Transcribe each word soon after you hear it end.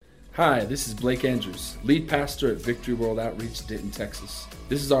Hi, this is Blake Andrews, lead pastor at Victory World Outreach, Denton, Texas.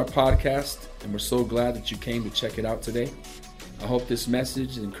 This is our podcast, and we're so glad that you came to check it out today. I hope this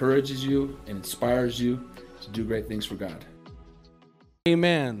message encourages you and inspires you to do great things for God.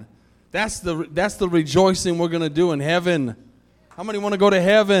 Amen. That's the rejoicing we're going to do in heaven. How many want to go to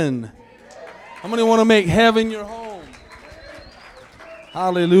heaven? How many want to make heaven your home?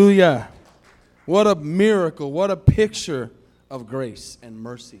 Hallelujah. What a miracle. What a picture of grace and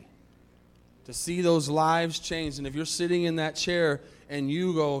mercy. To see those lives changed. And if you're sitting in that chair and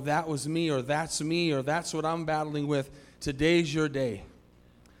you go, that was me, or that's what I'm battling with, today's your day.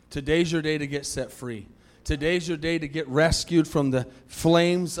 Today's your day to get set free. Today's your day to get rescued from the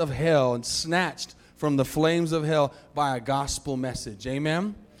flames of hell and snatched from the flames of hell by a gospel message.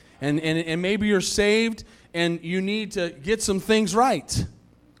 Amen? And maybe you're saved and you need to get some things right.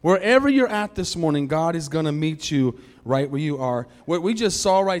 Wherever you're at this morning, God is going to meet you right where you are. What we just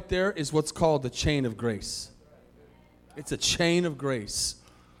saw right there is what's called the chain of grace. It's a chain of grace.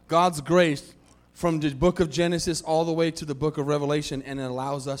 God's grace from the book of Genesis all the way to the book of Revelation, and it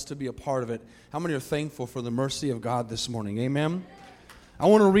allows us to be a part of it. How many are thankful for the mercy of God this morning? Amen? I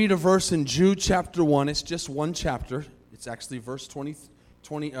want to read a verse in Jude chapter 1. It's just one chapter. It's actually verse 20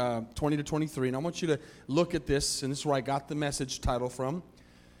 to 23. And I want you to look at this, and this is where I got the message title from.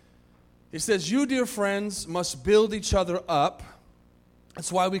 It says, you, dear friends, must build each other up.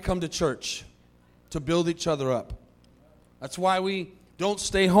 That's why we come to church, to build each other up. That's why we don't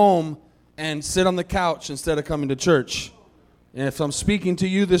stay home and sit on the couch instead of coming to church. And if I'm speaking to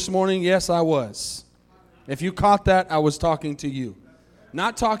you this morning, yes, I was. If you caught that, I was talking to you.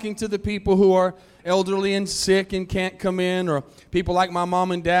 Not talking to the people who are elderly and sick and can't come in, or people like my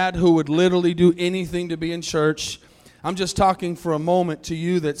mom and dad who would literally do anything to be in church. I'm just talking for a moment to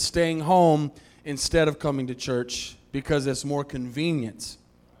you that's staying home instead of coming to church because it's more convenient.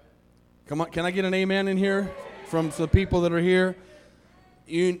 Come on, can I get an amen in here from the people that are here?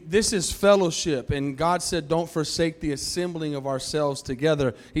 This is fellowship, and God said don't forsake the assembling of ourselves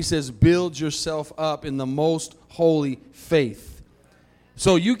together. He says build yourself up in the most holy faith.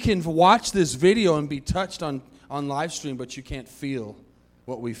 So you can watch this video and be touched on live stream, but you can't feel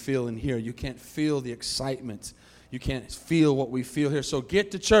what we feel in here. You can't feel the excitement. You can't feel what we feel here. So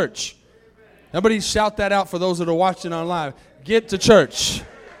get to church. Everybody shout that out for those that are watching on live. Get to church.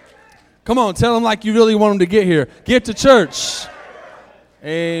 Come on, tell them like you really want them to get here. Get to church.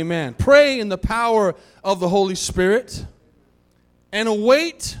 Amen. Pray in the power of the Holy Spirit and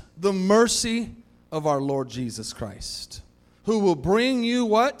await the mercy of our Lord Jesus Christ, who will bring you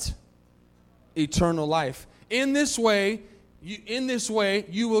what? Eternal life. In this way,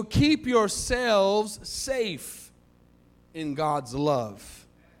 you will keep yourselves safe in God's love.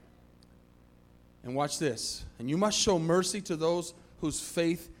 And watch this. And you must show mercy to those whose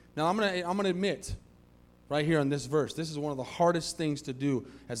faith. Now I'm going to admit right here on this verse, this is one of the hardest things to do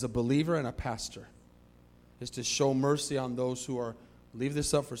as a believer and a pastor, is to show mercy on those who are, leave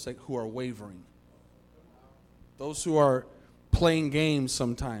this up for a sec, who are wavering. Those who are playing games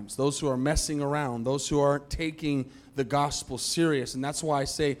sometimes, those who are messing around, those who aren't taking the gospel serious. And that's why I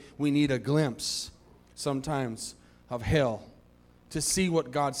say we need a glimpse sometimes of hell to see what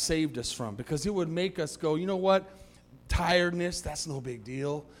God saved us from, because it would make us go, you know what, tiredness, that's no big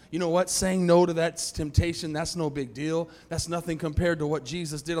deal. You know what, saying no to that temptation, that's no big deal. That's nothing compared to what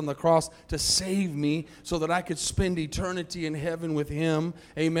Jesus did on the cross to save me so that I could spend eternity in heaven with him.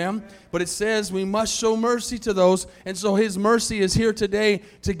 Amen. But it says we must show mercy to those, and so his mercy is here today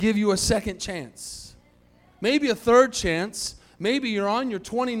to give you a second chance. Maybe a third chance. Maybe you're on your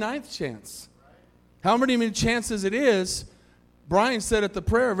 29th chance. How many chances it is, Brian said at the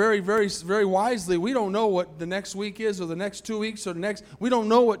prayer very, very, very wisely, we don't know what the next week is or the next 2 weeks or we don't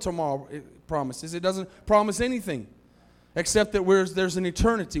know what tomorrow promises. It doesn't promise anything except that there's an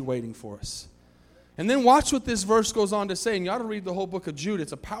eternity waiting for us. And then watch what this verse goes on to say, and you ought to read the whole book of Jude.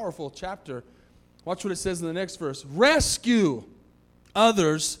 It's a powerful chapter. Watch what it says in the next verse. Rescue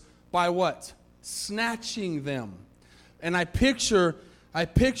others by what? Snatching them. And I picture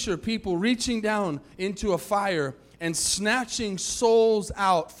people reaching down into a fire and snatching souls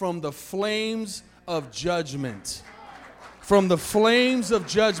out from the flames of judgment. From the flames of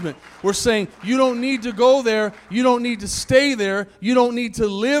judgment. We're saying you don't need to go there. You don't need to stay there. You don't need to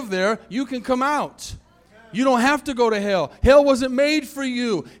live there. You can come out. You don't have to go to hell. Hell wasn't made for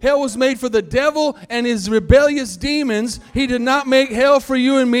you. Hell was made for the devil and his rebellious demons. He did not make hell for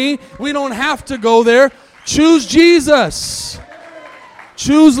you and me. We don't have to go there. Choose Jesus.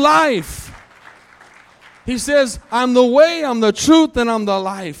 Choose life. He says, I'm the way, I'm the truth, and I'm the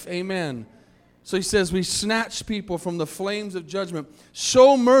life. Amen. So he says, we snatch people from the flames of judgment.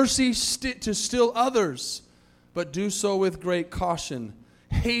 Show mercy to still others, but do so with great caution,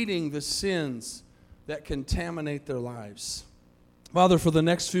 hating the sins that contaminate their lives. Father, for the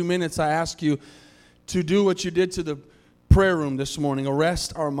next few minutes, I ask you to do what you did to the prayer room this morning.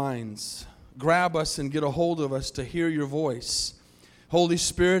 Arrest our minds. Grab us and get a hold of us to hear your voice. Holy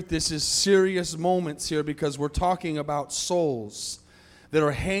Spirit, this is serious moments here because we're talking about souls that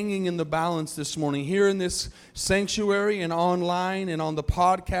are hanging in the balance this morning here in this sanctuary and online and on the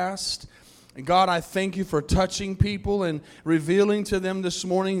podcast. And God, I thank you for touching people and revealing to them this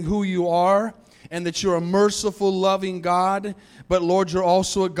morning who you are and that you're a merciful, loving God. But Lord, you're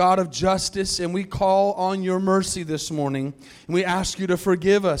also a God of justice, and we call on your mercy this morning. And we ask you to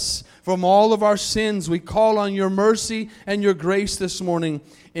forgive us from all of our sins. We call on your mercy and your grace this morning,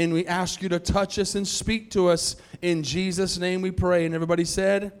 and we ask you to touch us and speak to us. In Jesus' name we pray. And everybody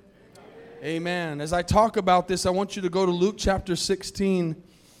said, Amen. As I talk about this, I want you to go to Luke chapter 16.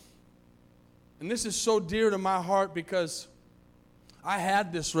 And this is so dear to my heart because I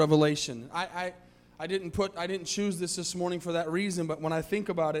had this revelation. I didn't choose this morning for that reason, but when I think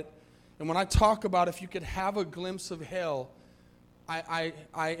about it, and when I talk about if you could have a glimpse of hell,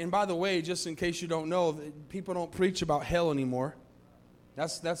 and by the way, just in case you don't know, people don't preach about hell anymore.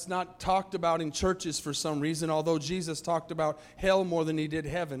 That's not talked about in churches for some reason, although Jesus talked about hell more than he did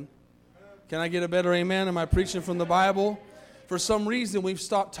heaven. Can I get a better amen? Am I preaching from the Bible? For some reason, we've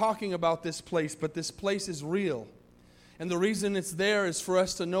stopped talking about this place, but this place is real. And the reason it's there is for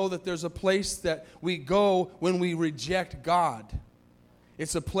us to know that there's a place that we go when we reject God.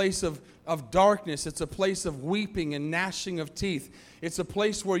 It's a place of darkness. It's a place of weeping and gnashing of teeth. It's a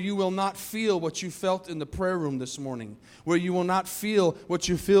place where you will not feel what you felt in the prayer room this morning, where you will not feel what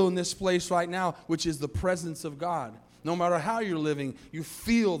you feel in this place right now, which is the presence of God. No matter how you're living, you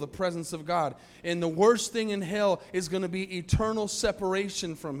feel the presence of God. And the worst thing in hell is going to be eternal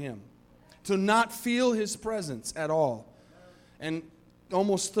separation from him, to not feel his presence at all. And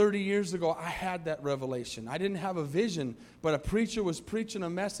almost 30 years ago, I had that revelation. I didn't have a vision, but a preacher was preaching a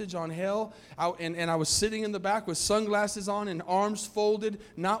message on hell, and I was sitting in the back with sunglasses on and arms folded,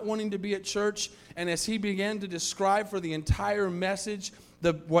 not wanting to be at church. And as he began to describe for the entire message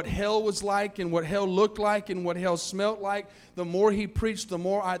what hell was like and what hell looked like and what hell smelt like, the more he preached, the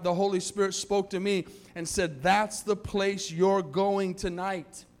more the Holy Spirit spoke to me and said, that's the place you're going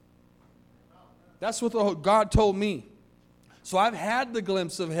tonight. That's what God told me. So I've had the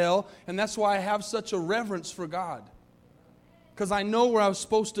glimpse of hell, and that's why I have such a reverence for God. Because I know where I was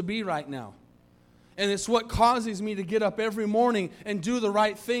supposed to be right now. And it's what causes me to get up every morning and do the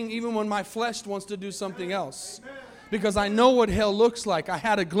right thing, even when my flesh wants to do something else. Because I know what hell looks like. I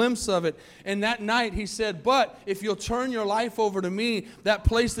had a glimpse of it. And that night he said, but if you'll turn your life over to me, that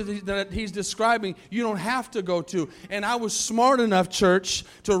place that he's describing, you don't have to go to. And I was smart enough, church,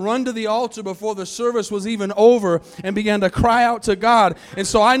 to run to the altar before the service was even over and began to cry out to God. And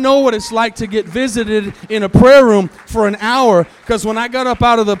so I know what it's like to get visited in a prayer room for an hour. Because when I got up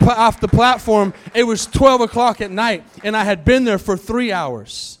off the platform, it was 12 o'clock at night. And I had been there for 3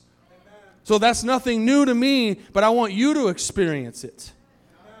 hours. So that's nothing new to me, but I want you to experience it.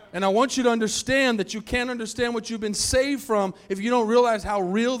 And I want you to understand that you can't understand what you've been saved from if you don't realize how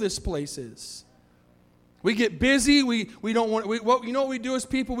real this place is. We get busy. We don't want. You know what we do as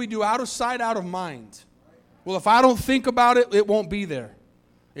people? We do out of sight, out of mind. Well, if I don't think about it, it won't be there.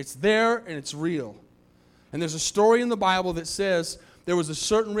 It's there and it's real. And there's a story in the Bible that says there was a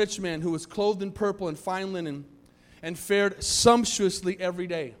certain rich man who was clothed in purple and fine linen and fared sumptuously every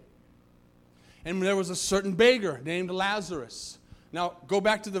day. And there was a certain beggar named Lazarus. Now, go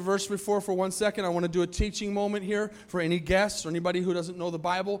back to the verse before for 1 second. I want to do a teaching moment here for any guests or anybody who doesn't know the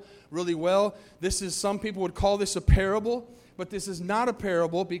Bible really well. Some people would call this a parable, but this is not a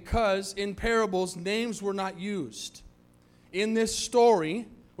parable because in parables, names were not used. In this story,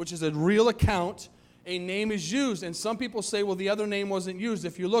 which is a real account, a name is used. And some people say, well, the other name wasn't used.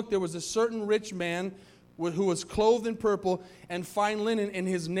 If you look, there was a certain rich man who was clothed in purple and fine linen, and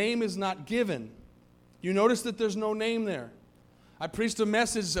his name is not given. You notice that there's no name there. I preached a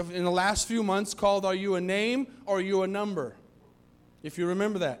message in the last few months called, Are You a Name or Are You a Number? If you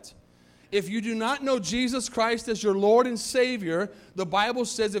remember that. If you do not know Jesus Christ as your Lord and Savior, the Bible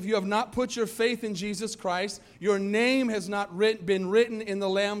says if you have not put your faith in Jesus Christ, your name has not been written in the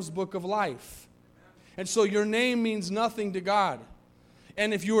Lamb's Book of Life. And so your name means nothing to God.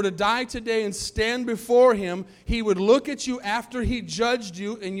 And if you were to die today and stand before him, he would look at you after he judged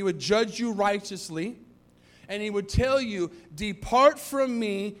you, and you would judge you righteously. And he would tell you, depart from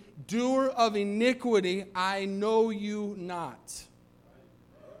me, doer of iniquity, I know you not.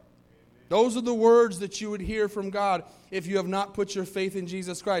 Those are the words that you would hear from God if you have not put your faith in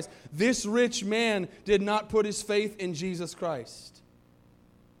Jesus Christ. This rich man did not put his faith in Jesus Christ.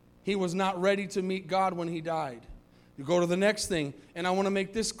 He was not ready to meet God when he died. You go to the next thing, and I want to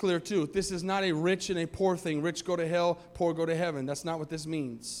make this clear too. This is not a rich and a poor thing. Rich go to hell, poor go to heaven. That's not what this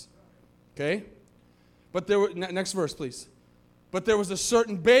means. Okay? But next verse, please. But there was a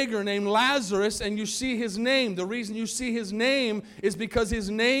certain beggar named Lazarus, and you see his name. The reason you see his name is because his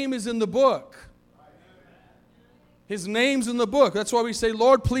name is in the book. His name's in the book. That's why we say,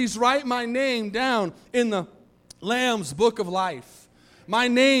 Lord, please write my name down in the Lamb's book of life. My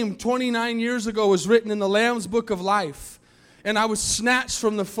name 29 years ago was written in the Lamb's book of life. And I was snatched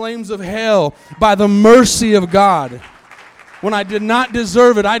from the flames of hell by the mercy of God. When I did not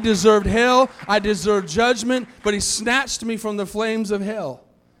deserve it, I deserved hell, I deserved judgment, but he snatched me from the flames of hell.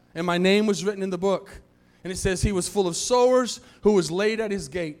 And my name was written in the book. And it says he was full of sores, who was laid at his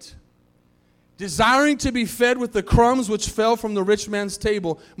gate, desiring to be fed with the crumbs which fell from the rich man's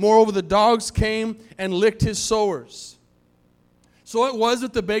table. Moreover, the dogs came and licked his sores. So it was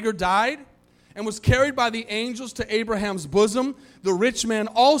that the beggar died and was carried by the angels to Abraham's bosom. The rich man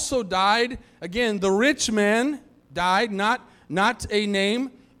also died. Again, the rich man died, not a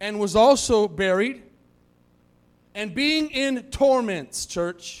name, and was also buried. And being in torments,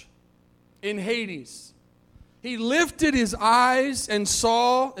 church, in Hades, he lifted his eyes and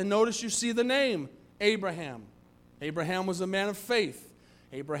saw, and notice you see the name, Abraham. Abraham was a man of faith.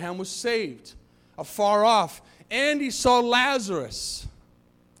 Abraham was saved, afar off. And he saw Lazarus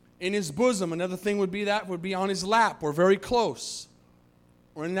in his bosom. Another thing would be on his lap, or very close,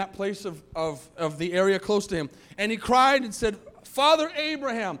 or in that place of the area close to him. And he cried and said, Father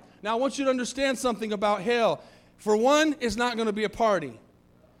Abraham. Now I want you to understand something about hell. For one, it's not going to be a party.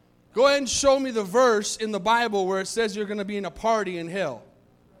 Go ahead and show me the verse in the Bible where it says you're going to be in a party in hell.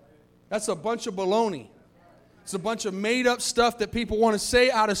 That's a bunch of baloney. It's a bunch of made-up stuff that people want to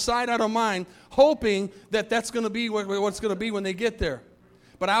say out of sight, out of mind, hoping that that's going to be what it's going to be when they get there.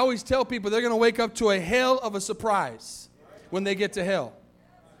 But I always tell people they're going to wake up to a hell of a surprise when they get to hell.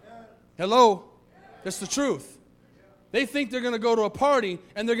 Hello? That's the truth. They think they're going to go to a party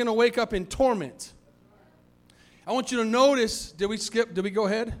and they're going to wake up in torment. I want you to notice, did we go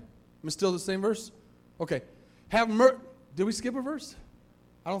ahead? Am I still the same verse? Okay. Did we skip a verse?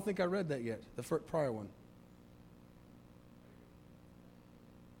 I don't think I read that yet, the prior one.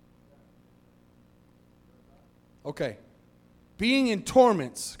 Okay. Being in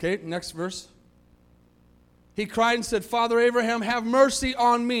torments. Okay, next verse. He cried and said, Father Abraham, have mercy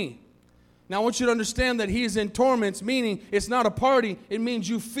on me. Now I want you to understand that he is in torments, meaning it's not a party. It means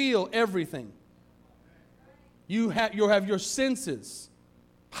you feel everything. You have your senses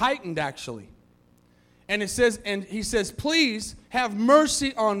heightened, actually. And he says, please have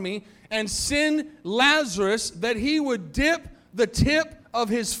mercy on me and send Lazarus that he would dip the tip of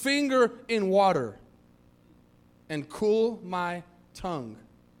his finger in water and cool my tongue.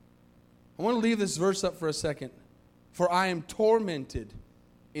 I want to leave this verse up for a second. For I am tormented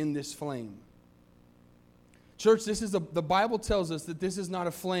in this flame. Church, the Bible tells us that this is not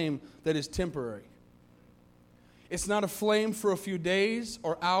a flame that is temporary. It's not a flame for a few days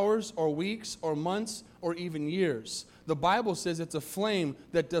or hours or weeks or months or even years. The Bible says it's a flame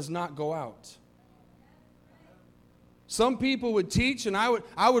that does not go out. Some people would teach, and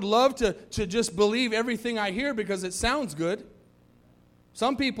I would love to just believe everything I hear because it sounds good.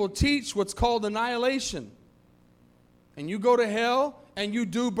 Some people teach what's called annihilation. And you go to hell and you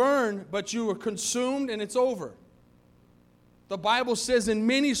do burn, but you are consumed and it's over. The Bible says in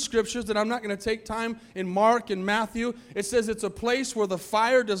many scriptures that I'm not going to take time in Mark and Matthew, it says it's a place where the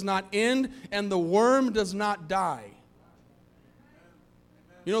fire does not end and the worm does not die.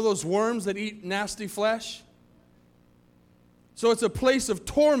 You know those worms that eat nasty flesh? So it's a place of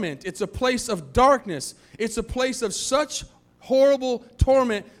torment. It's a place of darkness. It's a place of such horrible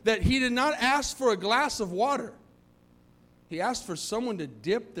torment that he did not ask for a glass of water. He asked for someone to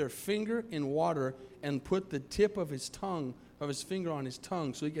dip their finger in water and put the tip of his finger on his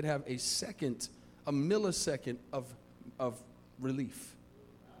tongue so he could have a millisecond of relief.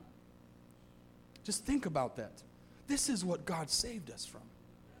 Just think about that. This is what God saved us from.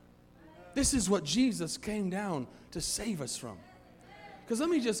 This is what Jesus came down to save us from. Because let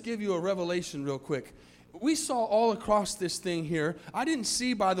me just give you a revelation real quick. We saw all across this thing here. I didn't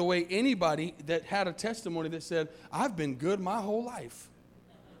see, by the way, anybody that had a testimony that said, I've been good my whole life.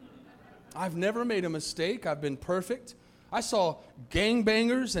 I've never made a mistake. I've been perfect. I saw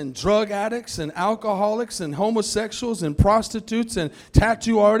gangbangers and drug addicts and alcoholics and homosexuals and prostitutes and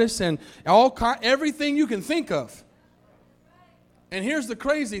tattoo artists and everything you can think of. And here's the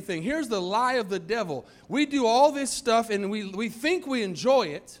crazy thing. Here's the lie of the devil. We do all this stuff and we think we enjoy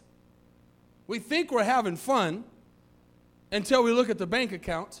it. We think we're having fun until we look at the bank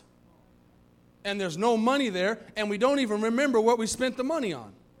account and there's no money there and we don't even remember what we spent the money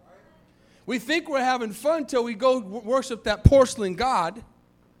on. We think we're having fun until we go worship that porcelain god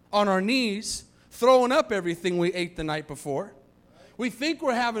on our knees, throwing up everything we ate the night before. We think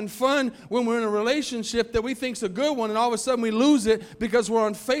we're having fun when we're in a relationship that we think's a good one, and all of a sudden we lose it because we're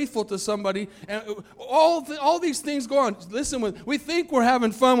unfaithful to somebody. And all these things go on. Listen, we think we're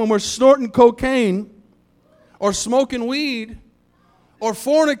having fun when we're snorting cocaine or smoking weed or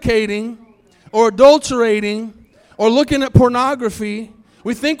fornicating or adulterating or looking at pornography.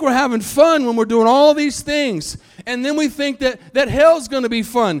 We think we're having fun when we're doing all these things. And then we think that hell's going to be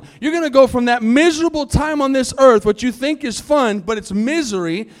fun. You're going to go from that miserable time on this earth, what you think is fun, but it's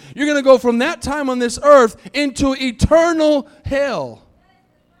misery. You're going to go from that time on this earth into eternal hell.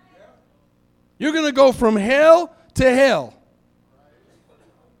 You're going to go from hell to hell.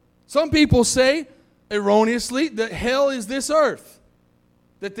 Some people say, erroneously, that hell is this earth.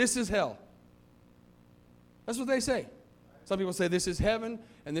 That this is hell. That's what they say. Some people say this is heaven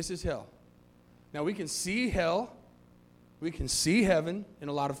and this is hell. Now we can see hell, we can see heaven in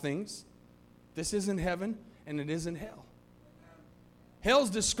a lot of things. This isn't heaven and it isn't hell. Hell's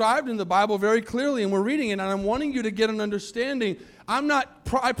described in the Bible very clearly, and we're reading it, and I'm wanting you to get an understanding.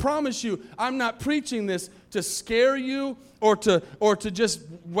 I promise you, I'm not preaching this to scare you or to just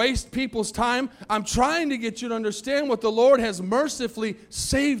waste people's time. I'm trying to get you to understand what the Lord has mercifully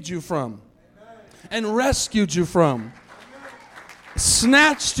saved you from and rescued you from.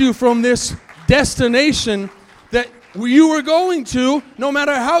 Snatched you from this destination that you were going to, no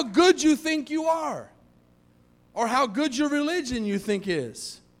matter how good you think you are or how good your religion you think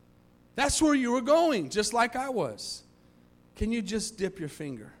is. That's where you were going, just like I was. Can you just dip your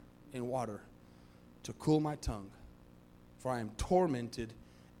finger in water to cool my tongue? For I am tormented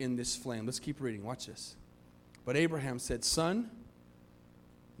in this flame. Let's keep reading. Watch this. But Abraham said, son,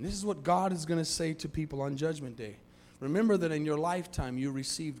 and this is what God is going to say to people on Judgment Day. Remember that in your lifetime you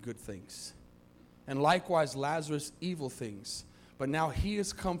received good things, and likewise Lazarus evil things. But now he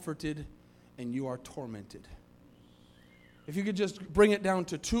is comforted and you are tormented. If you could just bring it down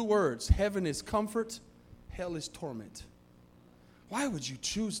to two words, heaven is comfort, hell is torment. Why would you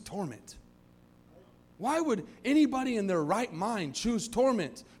choose torment? Why would anybody in their right mind choose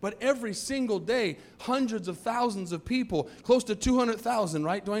torment? But every single day, hundreds of thousands of people, close to 200,000,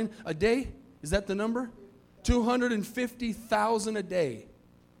 right, Dwayne? A day? Is that the number? 250,000 a day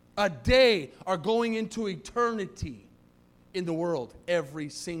are going into eternity in the world every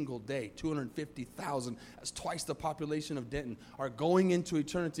single day. 250,000, that's twice the population of Denton, are going into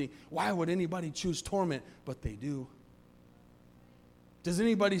eternity. Why would anybody choose torment? But they do. Does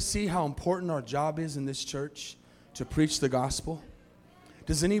anybody see how important our job is in this church to preach the gospel?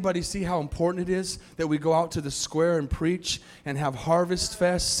 Does anybody see how important it is that we go out to the square and preach and have harvest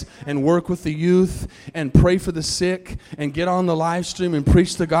fests and work with the youth and pray for the sick and get on the live stream and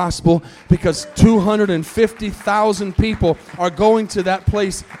preach the gospel? Because 250,000 people are going to that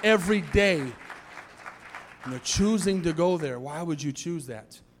place every day. And they're choosing to go there. Why would you choose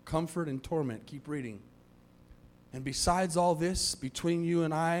that? Comfort and torment. Keep reading. And besides all this, between you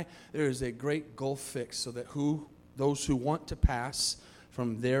and I, there is a great gulf fixed, so that those who want to pass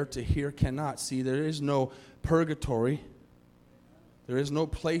from there to here cannot. See, there is no purgatory. There is no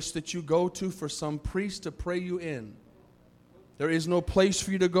place that you go to for some priest to pray you in. There is no place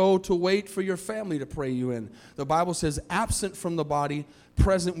for you to go to wait for your family to pray you in. The Bible says, absent from the body,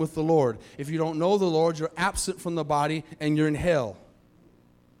 present with the Lord. If you don't know the Lord, you're absent from the body and you're in hell.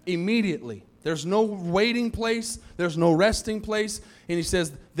 Immediately. There's no waiting place. There's no resting place. And he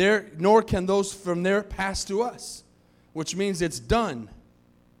says, nor can those from there pass to us. Which means it's done.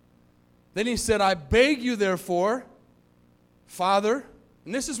 Then he said, I beg you therefore, Father,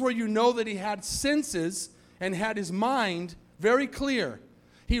 and this is where you know that he had senses and had his mind very clear.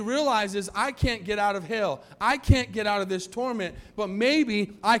 He realizes, I can't get out of hell. I can't get out of this torment, but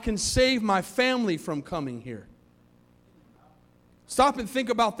maybe I can save my family from coming here. Stop and think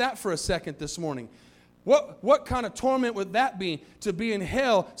about that for a second this morning. What kind of torment would that be, to be in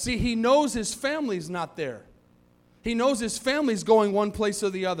hell? See, he knows his family's not there. He knows his family's going one place or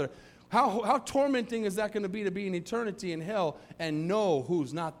the other. How tormenting is that going to be in eternity in hell and know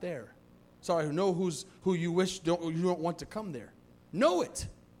who's not there? Sorry, know who you don't want to come there. Know it.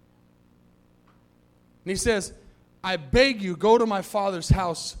 And he says, I beg you, go to my father's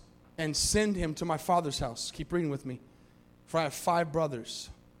house and send him to my father's house. Keep reading with me. For I have 5 brothers,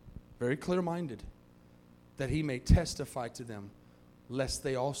 very clear-minded, that he may testify to them lest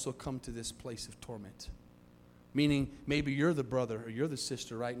they also come to this place of torment. Meaning, maybe you're the brother or you're the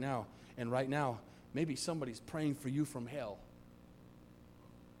sister right now, and right now, maybe somebody's praying for you from hell.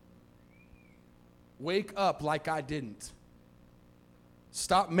 Wake up like I didn't.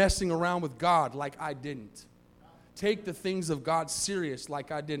 Stop messing around with God like I didn't. Take the things of God serious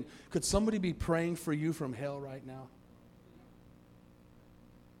like I didn't. Could somebody be praying for you from hell right now?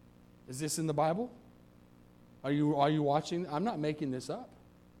 Is this in the Bible? Are you watching? I'm not making this up.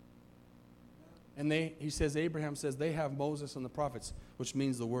 And Abraham says, they have Moses and the prophets, which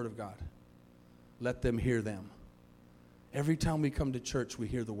means the word of God. Let them hear them. Every time we come to church, we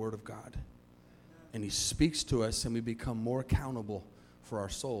hear the word of God. And he speaks to us, and we become more accountable for our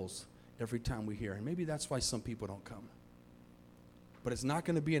souls every time we hear. And maybe that's why some people don't come. But it's not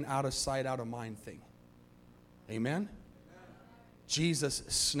going to be an out of sight, out of mind thing. Amen? Jesus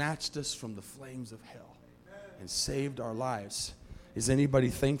snatched us from the flames of hell and saved our lives. Is anybody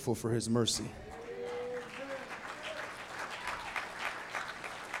thankful for his mercy?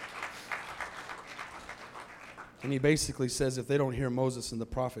 And he basically says if they don't hear Moses and the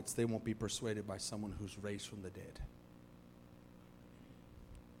prophets, they won't be persuaded by someone who's raised from the dead.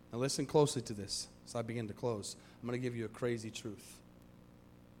 Now listen closely to this as I begin to close. I'm going to give you a crazy truth.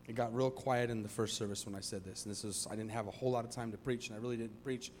 It got real quiet in the first service when I said this. And I didn't have a whole lot of time to preach, and I really didn't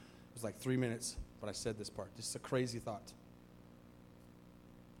preach. It was like 3 minutes, but I said this part. This is a crazy thought.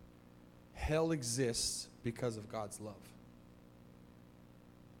 Hell exists because of God's love.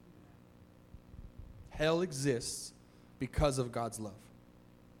 Hell exists because of God's love.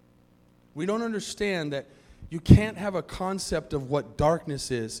 We don't understand that you can't have a concept of what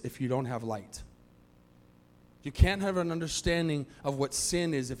darkness is if you don't have light. You can't have an understanding of what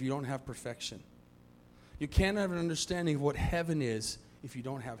sin is if you don't have perfection. You can't have an understanding of what heaven is if you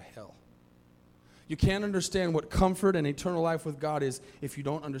don't have hell. You can't understand what comfort and eternal life with God is if you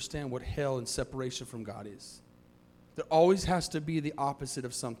don't understand what hell and separation from God is. There always has to be the opposite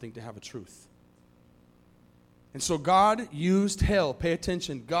of something to have a truth. And so God used hell. Pay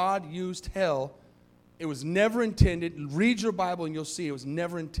attention. God used hell. It was never intended. Read your Bible and you'll see it was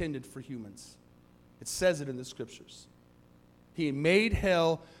never intended for humans. It says it in the scriptures. He made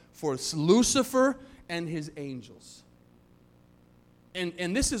hell for Lucifer and his angels.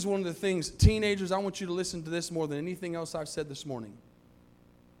 And this is one of the things, teenagers, I want you to listen to this more than anything else I've said this morning.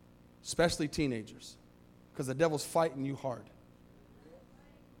 Especially teenagers. Because the devil's fighting you hard.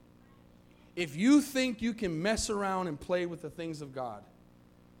 If you think you can mess around and play with the things of God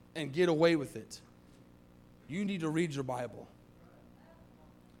and get away with it, you need to read your Bible.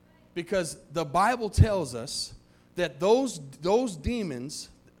 Because the Bible tells us that those demons,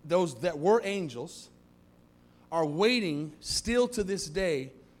 those that were angels, are waiting still to this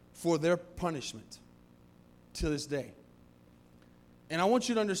day for their punishment. To this day. And I want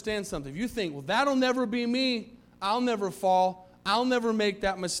you to understand something. If you think, well, that'll never be me. I'll never fall. I'll never make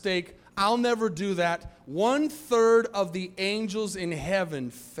that mistake. I'll never do that. 1/3 of the angels in heaven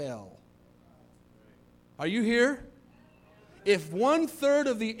fell. Are you here? If 1/3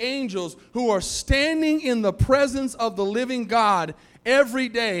 of the angels who are standing in the presence of the living God every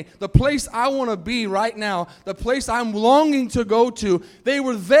day, the place I want to be right now, the place I'm longing to go to, they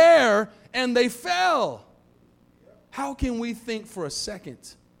were there and they fell. How can we think for a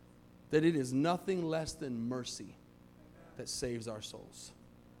second that it is nothing less than mercy that saves our souls?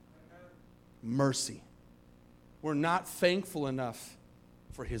 Mercy. We're not thankful enough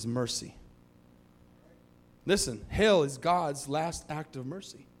for his mercy. Listen, hell is God's last act of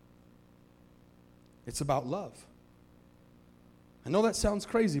mercy. It's about love. I know that sounds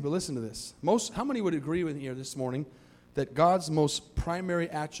crazy, but listen to this. How many would agree with me here this morning that God's most primary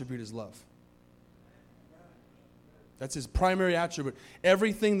attribute is love? That's his primary attribute.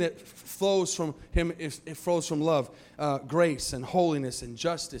 Everything that flows from him, it flows from love. Grace and holiness and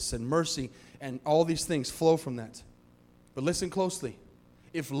justice and mercy and all these things flow from that. But listen closely.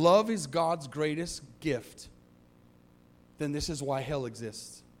 If love is God's greatest gift, then this is why hell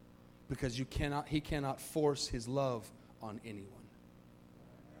exists. Because he cannot force his love on anyone.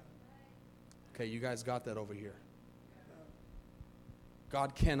 Okay, you guys got that over here.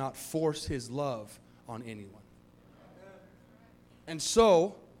 God cannot force his love on anyone. And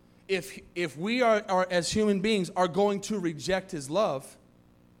so, if we are as human beings are going to reject his love,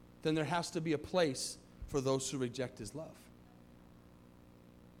 then there has to be a place for those who reject his love.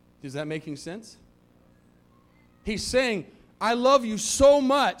 Is that making sense? He's saying, I love you so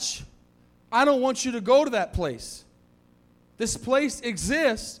much, I don't want you to go to that place. This place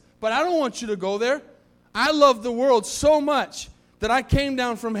exists, but I don't want you to go there. I love the world so much that I came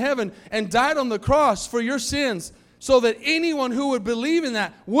down from heaven and died on the cross for your sins so that anyone who would believe in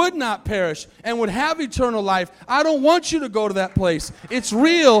that would not perish and would have eternal life. I don't want you to go to that place. It's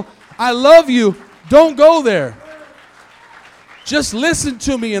real. I love you. Don't go there. Just listen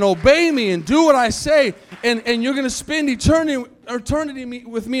to me and obey me and do what I say, and you're going to spend eternity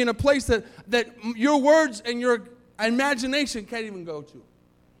with me in a place that your words and your imagination can't even go to.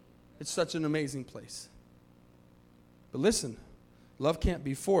 It's such an amazing place. But listen, love can't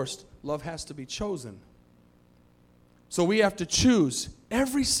be forced. Love has to be chosen. So we have to choose,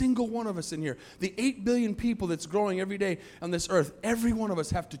 every single one of us in here, the 8 billion people that's growing every day on this earth, every one of us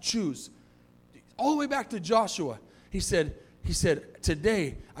have to choose. All the way back to Joshua, he said,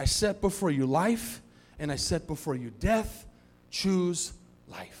 today I set before you life and I set before you death. Choose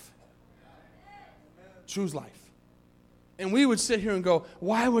life. Choose life. And we would sit here and go,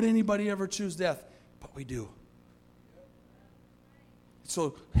 why would anybody ever choose death? But we do.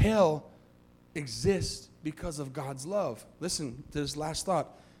 So hell exists because of God's love. Listen to this last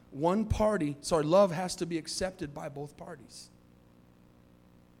thought. Love has to be accepted by both parties.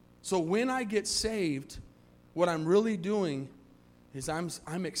 So when I get saved, what I'm really doing is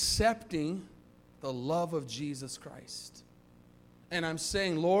I'm accepting the love of Jesus Christ. And I'm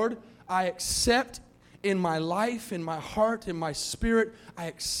saying, Lord, I accept in my life, in my heart, in my spirit, I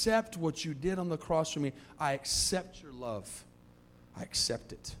accept what you did on the cross for me. I accept your love. I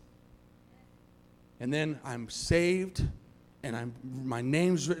accept it. And then I'm saved, and my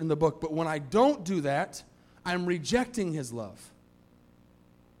name's written in the book. But when I don't do that, I'm rejecting his love.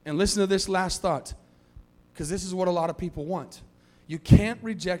 And listen to this last thought, because this is what a lot of people want. You can't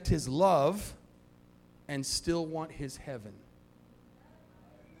reject his love and still want his heaven.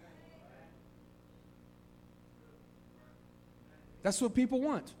 That's what people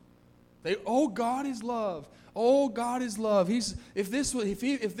want. God is love. Oh, God is love.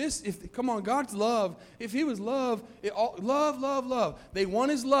 Come on, God's love. If he was love, love. They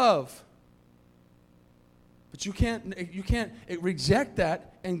want his love. But you can't reject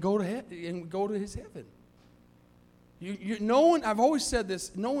that and go to his heaven. No one. I've always said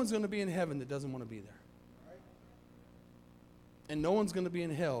this. No one's going to be in heaven that doesn't want to be there. And no one's going to be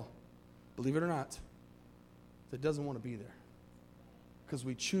in hell, believe it or not, that doesn't want to be there. Because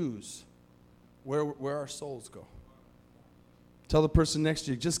we choose where our souls go. Tell the person next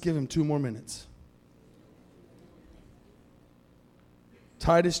to you, just give him 2 more minutes.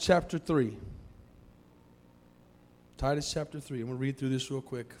 Titus chapter 3. Titus chapter 3. I'm going to read through this real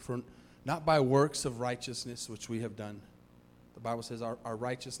quick. For not by works of righteousness, which we have done. The Bible says our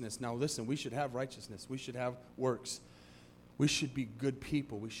righteousness. Now listen, we should have righteousness. We should have works. We should be good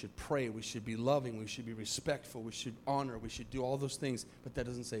people. We should pray. We should be loving. We should be respectful. We should honor. We should do all those things. But that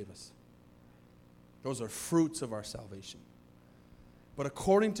doesn't save us. Those are fruits of our salvation. But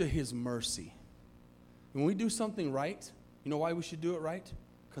according to his mercy, when we do something right, you know why we should do it right?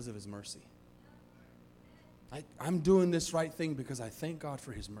 Because of his mercy. I'm doing this right thing because I thank God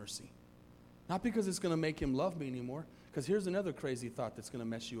for his mercy. Not because it's going to make him love me anymore. Because here's another crazy thought that's going to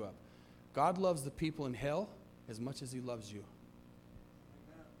mess you up. God loves the people in hell as much as he loves you.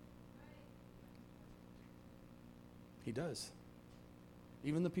 He does.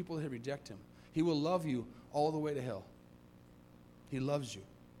 Even the people that reject him. He will love you all the way to hell. He loves you.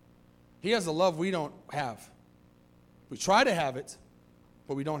 He has a love we don't have. We try to have it,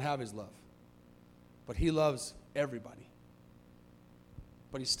 but we don't have his love. But he loves everybody.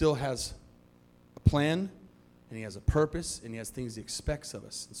 But he still has a plan, and he has a purpose, and he has things he expects of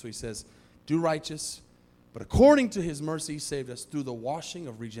us. And so he says, do righteous, but according to his mercy, he saved us through the washing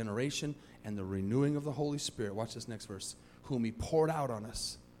of regeneration and the renewing of the Holy Spirit. Watch this next verse. Whom he poured out on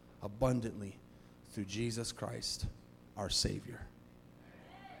us abundantly through Jesus Christ, our Savior.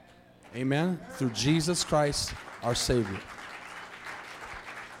 Amen? Through Jesus Christ, our Savior.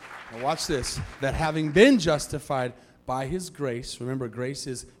 Now watch this. That having been justified by his grace, remember grace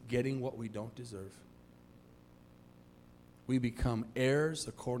is getting what we don't deserve. We become heirs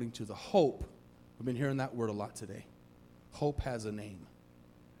according to the hope. We've been hearing that word a lot today. Hope has a name.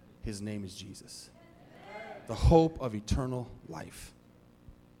 His name is Jesus. The hope of eternal life.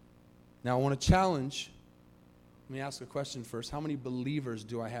 Now I want to challenge. Let me ask a question first. How many believers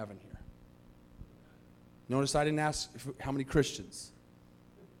do I have in here? Notice I didn't ask how many Christians.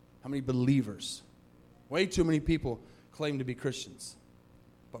 How many believers? Way too many people claim to be Christians.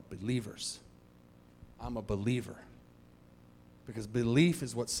 But believers. I'm a believer. Because belief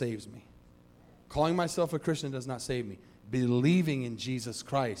is what saves me. Calling myself a Christian does not save me. Believing in Jesus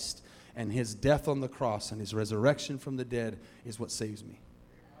Christ and his death on the cross and his resurrection from the dead is what saves me.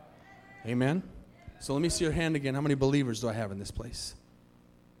 Amen? So let me see your hand again. How many believers do I have in this place?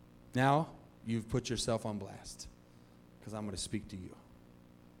 Now, you've put yourself on blast. because I'm going to speak to you.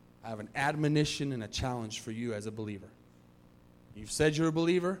 I have an admonition and a challenge for you as a believer. You've said you're a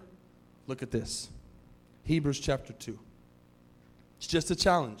believer. Look at this. Hebrews chapter 2. It's just a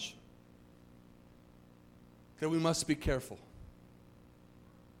challenge. That we must be careful.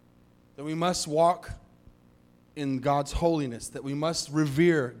 That we must walk in God's holiness. That we must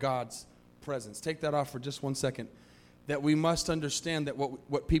revere God's presence. Take that off for just 1 second. That we must understand that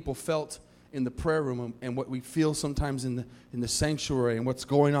what people felt in the prayer room and what we feel sometimes in the sanctuary and what's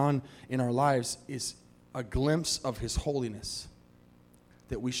going on in our lives is a glimpse of His holiness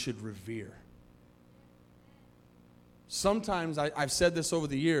that we should revere. Sometimes, I've said this over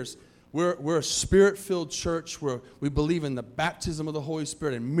the years, we're a Spirit-filled church where we believe in the baptism of the Holy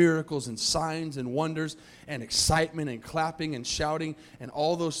Spirit and miracles and signs and wonders and excitement and clapping and shouting and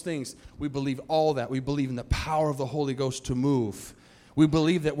all those things. We believe all that. We believe in the power of the Holy Ghost to move. We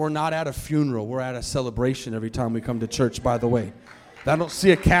believe that we're not at a funeral. We're at a celebration every time we come to church, by the way. I don't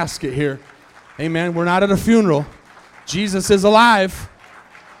see a casket here. Amen. We're not at a funeral. Jesus is alive.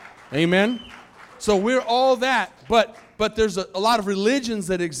 Amen. So we're all that. But there's a lot of religions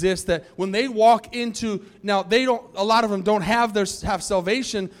that exist that when they walk into, now a lot of them don't have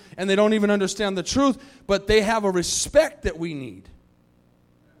salvation and they don't even understand the truth, but they have a respect that we need.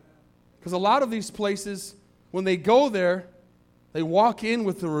 Because a lot of these places, when they go there, they walk in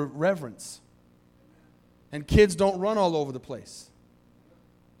with the reverence. And kids don't run all over the place.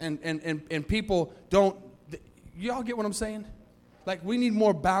 And people don't, y'all get what I'm saying? Like, we need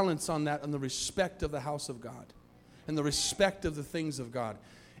more balance on that, on the respect of the house of God. And the respect of the things of God.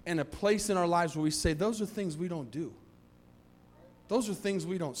 And a place in our lives where we say, those are things we don't do. Those are things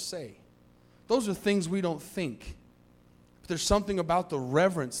we don't say. Those are things we don't think. But there's something about the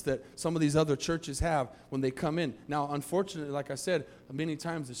reverence that some of these other churches have when they come in. Now, unfortunately, like I said, many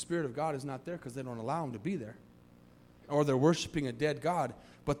times the Spirit of God is not there because they don't allow Him to be there. Or they're worshiping a dead God.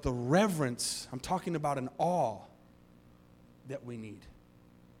 But the reverence, I'm talking about an awe that we need.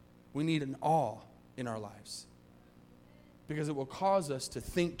 We need an awe in our lives. Because it will cause us to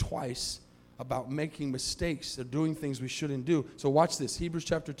think twice about making mistakes or doing things we shouldn't do. So watch this, Hebrews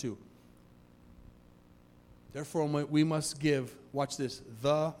chapter 2. Therefore, we must give, watch this,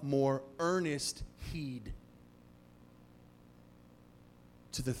 the more earnest heed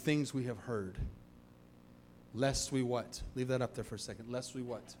to the things we have heard. Lest we what? Leave that up there for a second. Lest we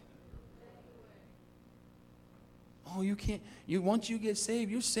what? Oh, you can't. Once you get saved,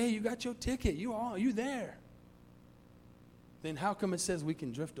 you're saved. You got your ticket. You there. Then how come it says we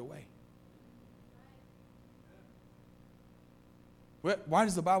can drift away? Why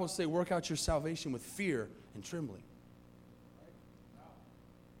does the Bible say work out your salvation with fear and trembling?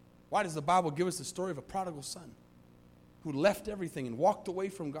 Why does the Bible give us the story of a prodigal son who left everything and walked away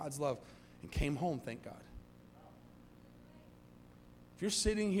from God's love and came home, thank God? If you're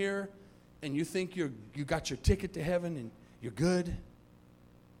sitting here and you think you got your ticket to heaven and you're good, you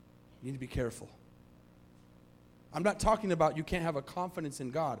need to be careful. I'm not talking about you can't have a confidence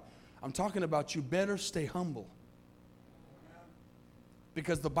in God. I'm talking about you better stay humble.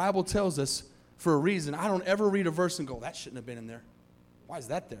 Because the Bible tells us for a reason. I don't ever read a verse and go, that shouldn't have been in there. Why is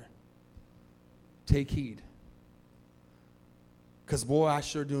that there? Take heed. Because, boy, I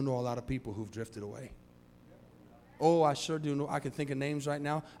sure do know a lot of people who've drifted away. Oh, I sure do know. I could think of names right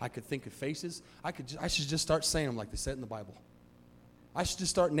now. I could think of faces. I should just start saying them like they said in the Bible. I should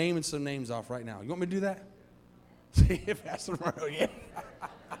just start naming some names off right now. You want me to do that? See, Pastor Mario, yeah.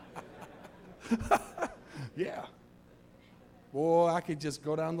 Yeah. Boy, I could just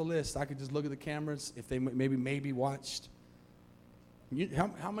go down the list. I could just look at the cameras if they maybe watched.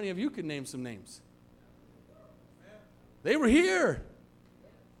 How many of you could name some names? They were here.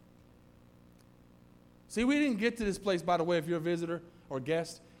 See, we didn't get to this place, by the way, if you're a visitor or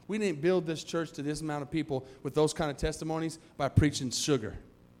guest. We didn't build this church to this amount of people with those kind of testimonies by preaching sugar.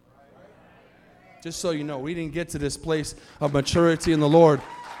 Just so you know, we didn't get to this place of maturity in the Lord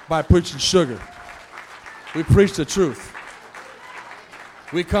by preaching sugar. We preach the truth.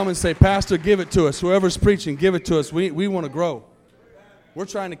 We come and say, Pastor, give it to us. Whoever's preaching, give it to us. We want to grow. We're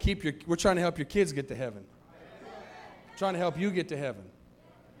trying to help your kids get to heaven. We're trying to help you get to heaven.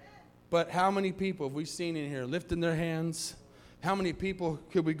 But how many people have we seen in here lifting their hands? How many people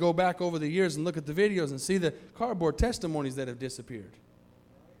could we go back over the years and look at the videos and see the cardboard testimonies that have disappeared?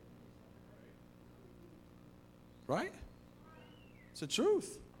 Right? It's the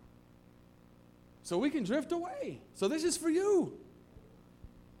truth. So we can drift away. So this is for you.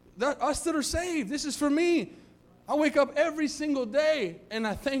 Us that are saved, this is for me. I wake up every single day and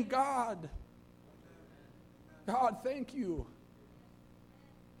I thank God. God, thank you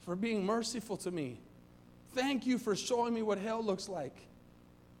for being merciful to me. Thank you for showing me what hell looks like.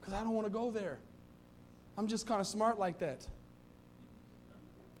 Because I don't want to go there. I'm just kind of smart like that.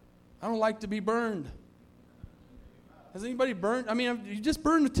 I don't like to be burned. Has anybody burned? I mean, you just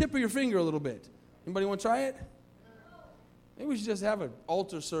burn the tip of your finger a little bit. Anybody want to try it? Maybe we should just have an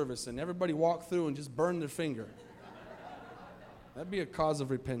altar service and everybody walk through and just burn their finger. That'd be a cause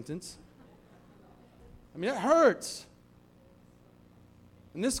of repentance. I mean, that hurts.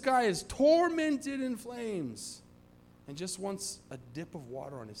 And this guy is tormented in flames and just wants a dip of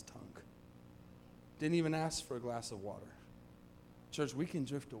water on his tongue. Didn't even ask for a glass of water. Church, we can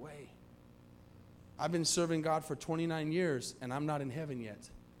drift away. I've been serving God for 29 years and I'm not in heaven yet.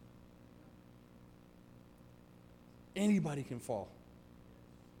 Anybody can fall.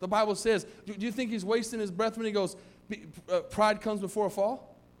 The Bible says, do you think he's wasting his breath when he goes, pride comes before a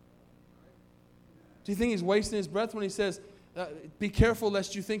fall? Do you think he's wasting his breath when he says, be careful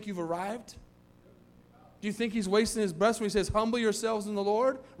lest you think you've arrived? Do you think he's wasting his breath when he says, humble yourselves in the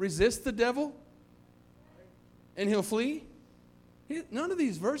Lord, resist the devil, and he'll flee? None of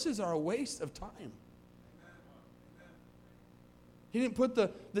these verses are a waste of time. He didn't put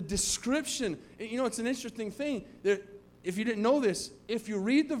the description. You know, it's an interesting thing. If you didn't know this, if you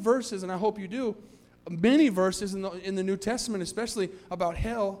read the verses, and I hope you do, many verses in the New Testament, especially about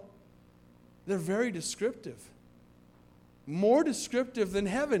hell, they're very descriptive. More descriptive than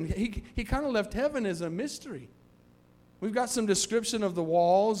heaven. He kind of left heaven as a mystery. We've got some description of the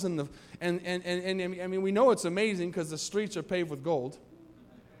walls and I mean, we know it's amazing because the streets are paved with gold.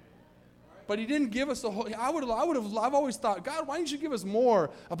 But he didn't give us the whole. I've always thought, God, why didn't you give us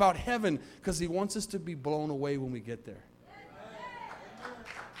more about heaven? Because he wants us to be blown away when we get there.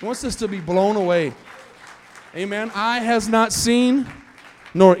 He wants us to be blown away. Amen. Eye has not seen,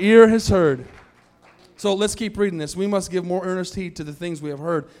 nor ear has heard. So let's keep reading this. We must give more earnest heed to the things we have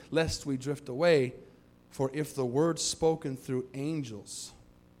heard, lest we drift away. For if the word spoken through angels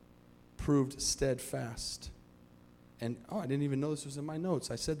proved steadfast, and I didn't even know this was in my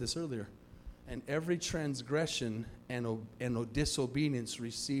notes. I said this earlier. And every transgression and disobedience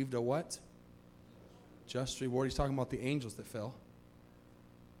received a what? Just reward. He's talking about the angels that fell.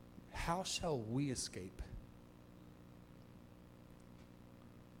 How shall we escape?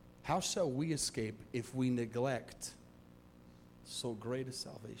 How shall we escape if we neglect so great a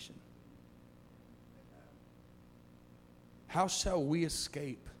salvation? How shall we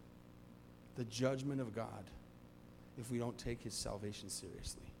escape the judgment of God if we don't take his salvation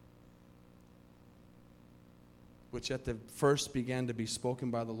seriously? Which at the first began to be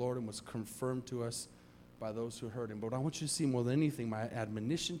spoken by the Lord and was confirmed to us by those who heard him. But I want you to see more than anything my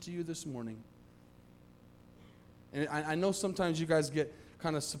admonition to you this morning. And I know sometimes you guys get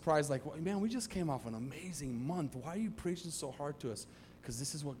kind of surprised, like, well, man, we just came off an amazing month. Why are you preaching so hard to us? Because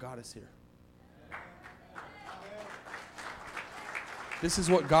this is what got us here. This is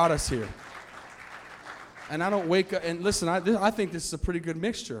what got us here. And I don't wake up, and listen, I think this is a pretty good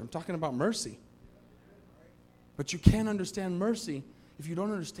mixture. I'm talking about mercy. But you can't understand mercy if you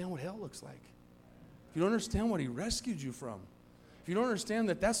don't understand what hell looks like. If you don't understand what he rescued you from. If you don't understand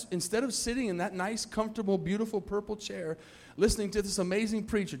that's instead of sitting in that nice, comfortable, beautiful purple chair, listening to this amazing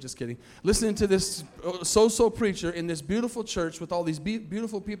preacher, just kidding, listening to this so-so preacher in this beautiful church with all these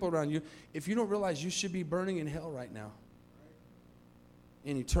beautiful people around you, if you don't realize you should be burning in hell right now.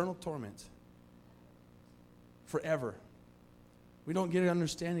 In eternal torment. Forever. We don't get an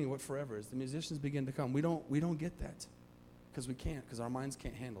understanding of what forever is. The musicians begin to come. We don't get that because we can't, because our minds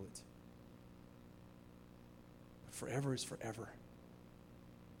can't handle it. But forever is forever.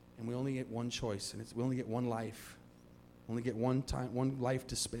 And we only get one choice, and we only get one life. We only get one life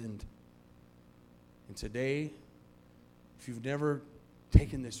to spend. And today, if you've never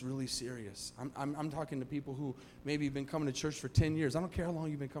taken this really serious, I'm talking to people who maybe have been coming to church for 10 years. I don't care how long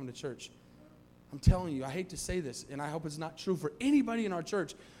you've been coming to church. I'm telling you, I hate to say this, and I hope it's not true for anybody in our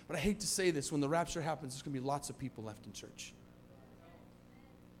church, but I hate to say this. When the rapture happens, there's going to be lots of people left in church.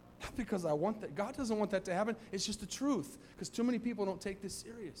 Not because I want that. God doesn't want that to happen. It's just the truth, because too many people don't take this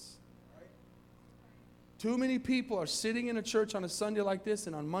serious. Too many people are sitting in a church on a Sunday like this,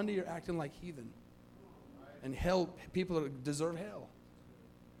 and on Monday you're acting like heathen. And hell, people that deserve hell.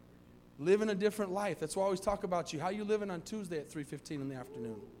 Living a different life. That's why I always talk about you. How you living on Tuesday at 3:15 in the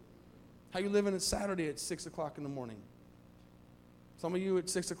afternoon? How you living at Saturday at 6 o'clock in the morning? Some of you at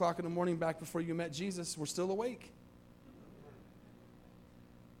 6 o'clock in the morning back before you met Jesus were still awake.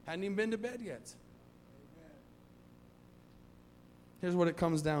 Hadn't even been to bed yet. Here's what it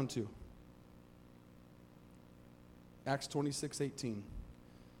comes down to. Acts 26:18.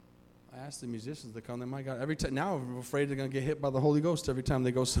 I asked the musicians to come. They might now I'm afraid they're going to get hit by the Holy Ghost every time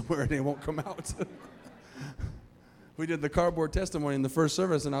they go somewhere and they won't come out. We did the cardboard testimony in the first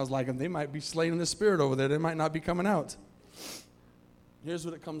service, and I was like, they might be slain in the spirit over there. They might not be coming out. Here's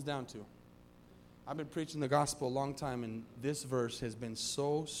what it comes down to. I've been preaching the gospel a long time, and this verse has been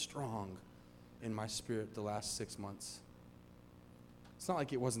so strong in my spirit the last 6 months. It's not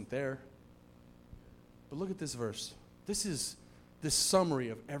like it wasn't there. But look at this verse. This is the summary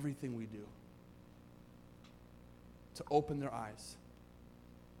of everything we do. To open their eyes.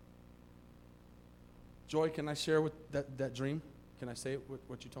 Joy, can I share with that dream? Can I say it,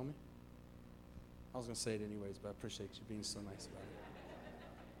 what you told me? I was going to say it anyways, but I appreciate you being so nice about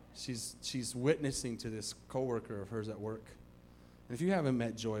it. She's witnessing to this coworker of hers at work. And if you haven't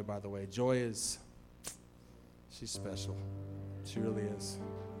met Joy, by the way, she's special. She really is.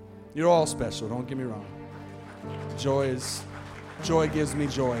 You're all special, don't get me wrong. Joy gives me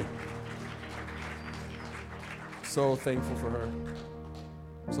joy. So thankful for her.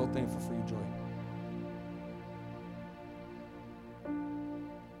 So thankful for you, Joy.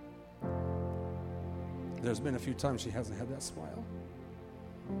 There's been a few times she hasn't had that smile.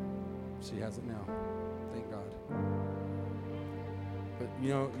 She has it now. Thank God. But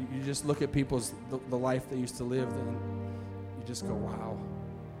you just look at the life they used to live, and you just go, wow.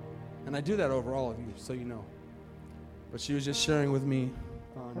 And I do that over all of you, so you know. But she was just sharing with me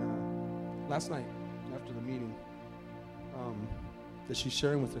on last night after the meeting that she's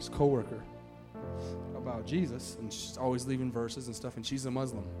sharing with this coworker about Jesus, and she's always leaving verses and stuff, and she's a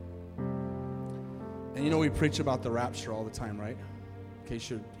Muslim. And we preach about the rapture all the time, right? In case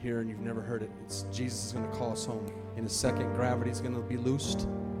you're here and you've never heard it, it's Jesus is going to call us home. In a second, gravity is going to be loosed,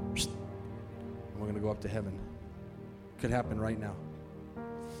 and we're going to go up to heaven. Could happen right now.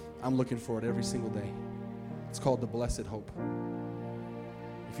 I'm looking for it every single day. It's called the blessed hope.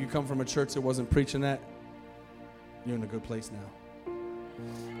 If you come from a church that wasn't preaching that, you're in a good place now.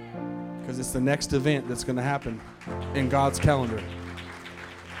 Because it's the next event that's going to happen in God's calendar.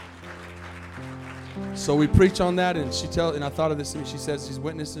 So we preach on that, and and I thought of this, and she says she's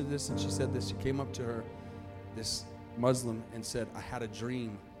witnessing this, and she said this. She came up to her, this Muslim, and said, I had a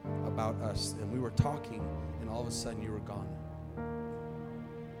dream about us, and we were talking, and all of a sudden you were gone.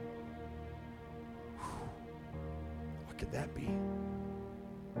 What could that be?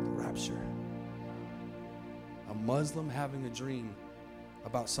 The rapture. A Muslim having a dream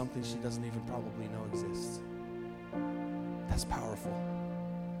about something she doesn't even probably know exists. That's powerful.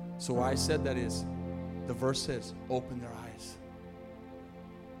 So why I said that is, the verse says, open their eyes.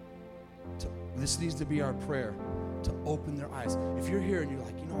 This needs to be our prayer, to open their eyes. If you're here and you're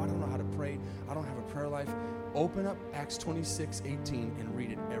like, I don't know how to pray, I don't have a prayer life, open up Acts 26:18 and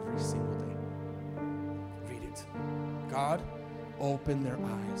read it every single day. Read it. God, open their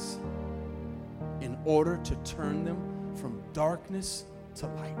eyes in order to turn them from darkness to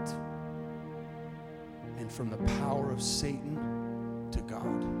light and from the power of Satan to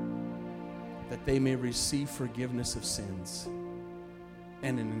God, that they may receive forgiveness of sins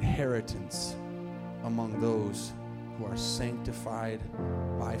and an inheritance among those who are sanctified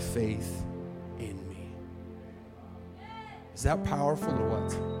by faith in me. Is that powerful or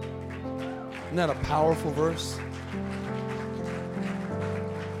what? Isn't that a powerful verse?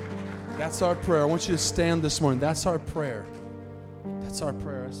 That's our prayer. I want you to stand this morning. That's our prayer. That's our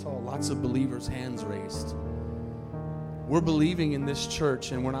prayer. I saw lots of believers' hands raised. We're believing in this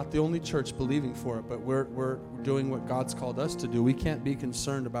church, and we're not the only church believing for it, but we're doing what God's called us to do. We can't be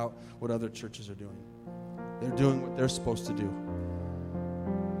concerned about what other churches are doing. They're doing what they're supposed to do.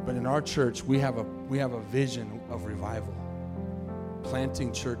 But in our church, we have a vision of revival,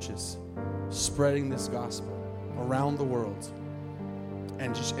 planting churches, spreading this gospel around the world.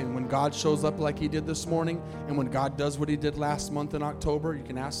 And when God shows up like he did this morning, and when God does what he did last month in October, you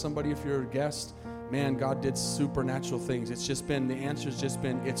can ask somebody if you're a guest. Man, God did supernatural things. The answer's just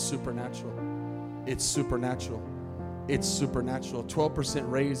been, it's supernatural. It's supernatural. It's supernatural. 12%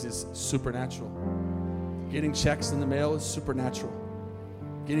 raise is supernatural. Getting checks in the mail is supernatural.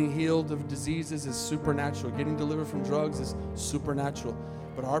 Getting healed of diseases is supernatural. Getting delivered from drugs is supernatural.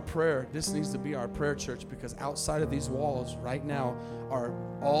 But our prayer, this needs to be our prayer, church, because outside of these walls right now are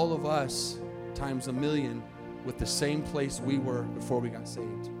all of us times 1,000,000 with the same place we were before we got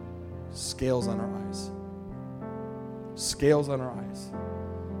saved. Scales on our eyes. Scales on our eyes.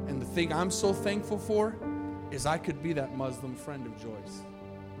 And the thing I'm so thankful for is I could be that Muslim friend of Joy's.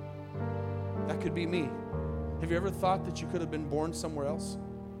 That could be me. Have you ever thought that you could have been born somewhere else?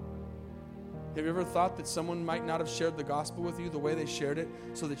 Have you ever thought that someone might not have shared the gospel with you the way they shared it,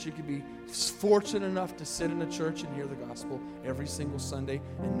 so that you could be fortunate enough to sit in a church and hear the gospel every single Sunday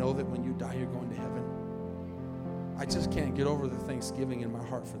and know that when you die, you're going to heaven? I just can't get over the thanksgiving in my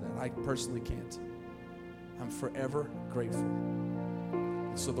heart for that. I personally can't. I'm forever grateful.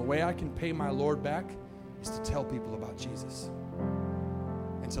 And so the way I can pay my Lord back is to tell people about Jesus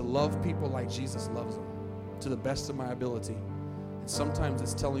and to love people like Jesus loves them to the best of my ability. And sometimes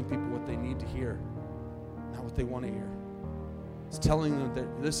it's telling people what they need to hear, not what they want to hear. It's telling them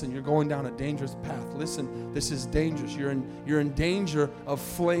that, listen, you're going down a dangerous path. Listen, this is dangerous. You're in danger of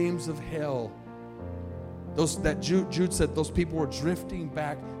flames of hell. Jude said those people were drifting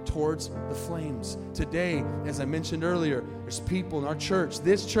back towards the flames. Today, as I mentioned earlier, there's people in our church,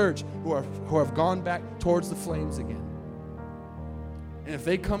 this church, who have gone back towards the flames again. And if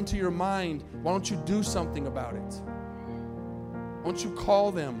they come to your mind, why don't you do something about it? Why don't you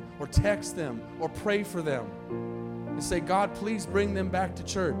call them or text them or pray for them and say, God, please bring them back to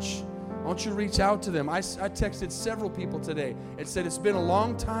church. Why don't you reach out to them? I texted several people today and said, it's been a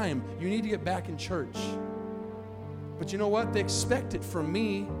long time. You need to get back in church. But you know what? They expect it from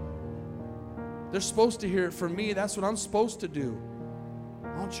me. They're supposed to hear it from me. That's what I'm supposed to do.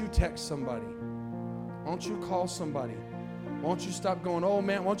 Why don't you text somebody? Why don't you call somebody? Why don't you stop going, oh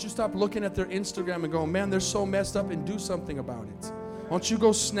man, why don't you stop looking at their Instagram and going, man, they're so messed up, and do something about it? Why don't you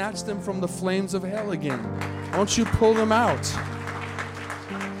go snatch them from the flames of hell again? Why don't you pull them out?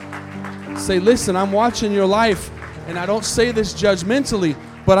 Say, listen, I'm watching your life, and I don't say this judgmentally,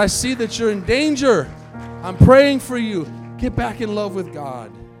 but I see that you're in danger. I'm praying for you. Get back in love with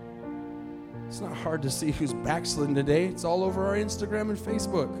God. It's not hard to see who's backslidden today. It's all over our Instagram and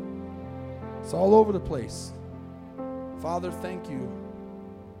Facebook. It's all over the place. Father, thank you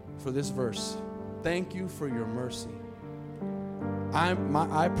for this verse. Thank you for your mercy.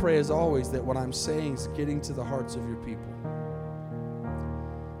 I pray as always that what I'm saying is getting to the hearts of your people.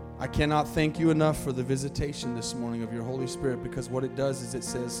 I cannot thank you enough for the visitation this morning of your Holy Spirit, because what it does is it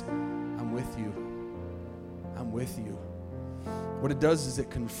says, I'm with you. I'm with you. What it does is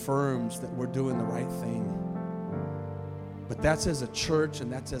it confirms that we're doing the right thing. But that's as a church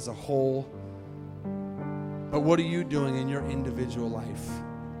and that's as a whole. But what are you doing in your individual life?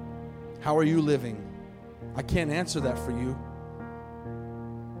 How are you living? I can't answer that for you.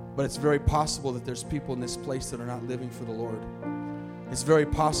 But it's very possible that there's people in this place that are not living for the Lord. It's very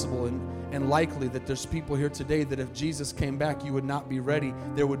possible and likely that there's people here today that if Jesus came back, you would not be ready.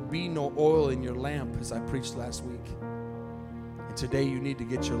 There would be no oil in your lamp, as I preached last week. And today you need to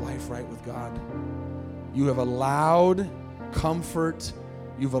get your life right with God. You have allowed comfort,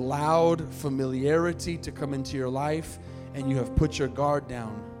 you've allowed familiarity to come into your life, and you have put your guard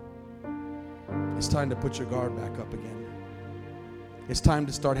down. It's time to put your guard back up again. It's time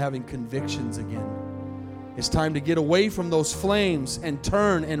to start having convictions again. It's time to get away from those flames and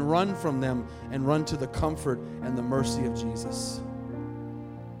turn and run from them and run to the comfort and the mercy of Jesus.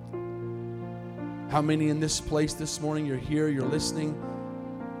 How many in this place this morning, you're here, you're listening,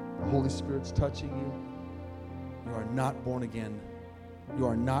 the Holy Spirit's touching you. You are not born again. You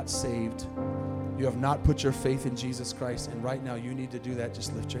are not saved. You have not put your faith in Jesus Christ, and right now you need to do that.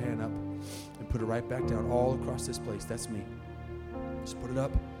 Just lift your hand up and put it right back down all across this place. That's me. Just put it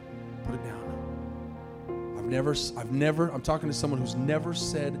up, put it down. I'm talking to someone who's never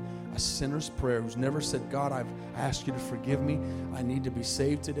said a sinner's prayer, who's never said, God, I ask you to forgive me. I need to be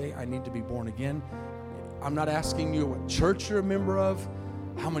saved today. I need to be born again. I'm not asking you what church you're a member of,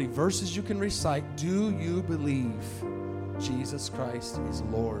 how many verses you can recite. Do you believe Jesus Christ is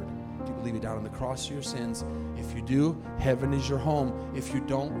Lord? Do you believe He died on the cross for your sins? If you do, heaven is your home. If you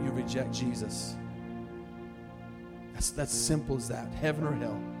don't, you reject Jesus. That's simple as that. Heaven or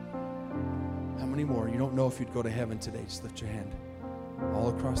hell. How many more? You don't know if you'd go to heaven today. Just lift your hand. All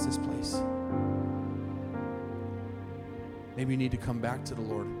across this place. Maybe you need to come back to the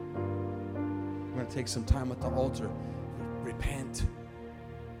Lord. We're going to take some time at the altar. Repent.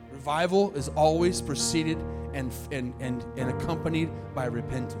 Revival is always preceded and accompanied by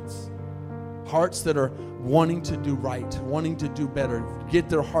repentance. Hearts that are wanting to do right, wanting to do better, get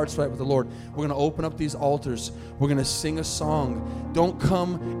their hearts right with the Lord. We're going to open up these altars. We're going to sing a song. Don't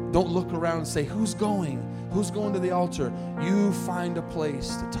look around and say, who's going? Who's going to the altar? You find a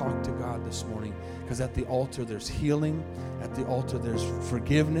place to talk to God this morning, because at the altar there's healing. At the altar there's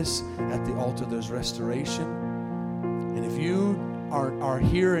forgiveness. At the altar there's restoration. And if you are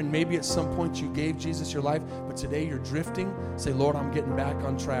here and maybe at some point you gave Jesus your life, but today you're drifting, say, Lord, I'm getting back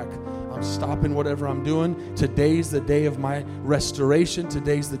on track. I'm stopping whatever I'm doing. Today's the day of my restoration.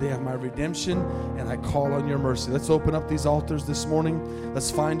 Today's the day of my redemption, and I call on your mercy. Let's open up these altars this morning.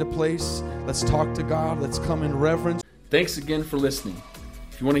 Let's find a place. Let's talk to God. Let's come in reverence. Thanks again for listening.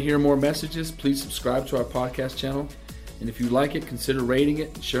 If you want to hear more messages, please subscribe to our podcast channel. And if you like it, consider rating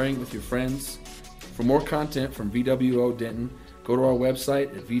it and sharing it with your friends. For more content from VWO Denton, go to our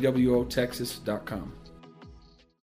website at vwotexas.com.